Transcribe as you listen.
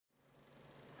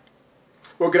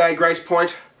Well, g'day Grace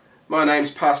Point. My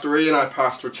name's Pastor Ian. I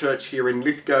pastor a church here in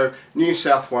Lithgow, New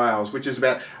South Wales, which is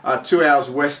about 2 hours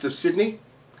west of Sydney.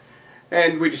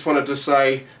 And we just wanted to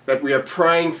say that we are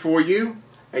praying for you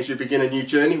as you begin a new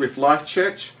journey with Life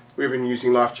Church. We've been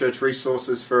using Life Church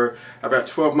resources for about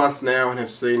 12 months now and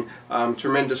have seen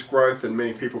tremendous growth, and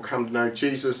many people come to know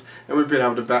Jesus, and we've been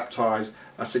able to baptise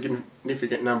a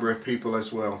significant number of people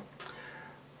as well.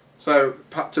 So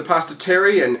to Pastor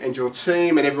Terry and your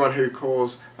team and everyone who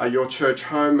calls your church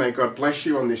home, may God bless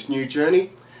you on this new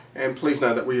journey. And please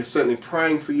know that we are certainly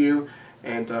praying for you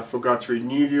and for God to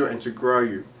renew you and to grow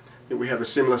you. I think we have a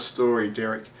similar story,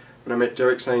 Derek. When I met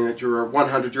Derek, saying that you're a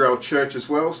 100-year-old church as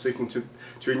well, seeking to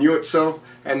renew itself,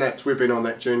 and that we've been on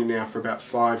that journey now for about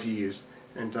 5 years.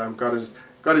 And God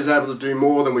is able to do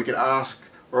more than we could ask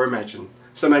or imagine.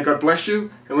 So may God bless you,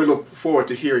 and we look forward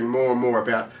to hearing more and more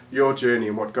about your journey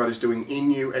and what God is doing in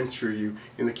you and through you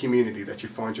in the community that you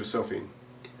find yourself in.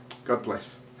 God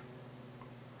bless.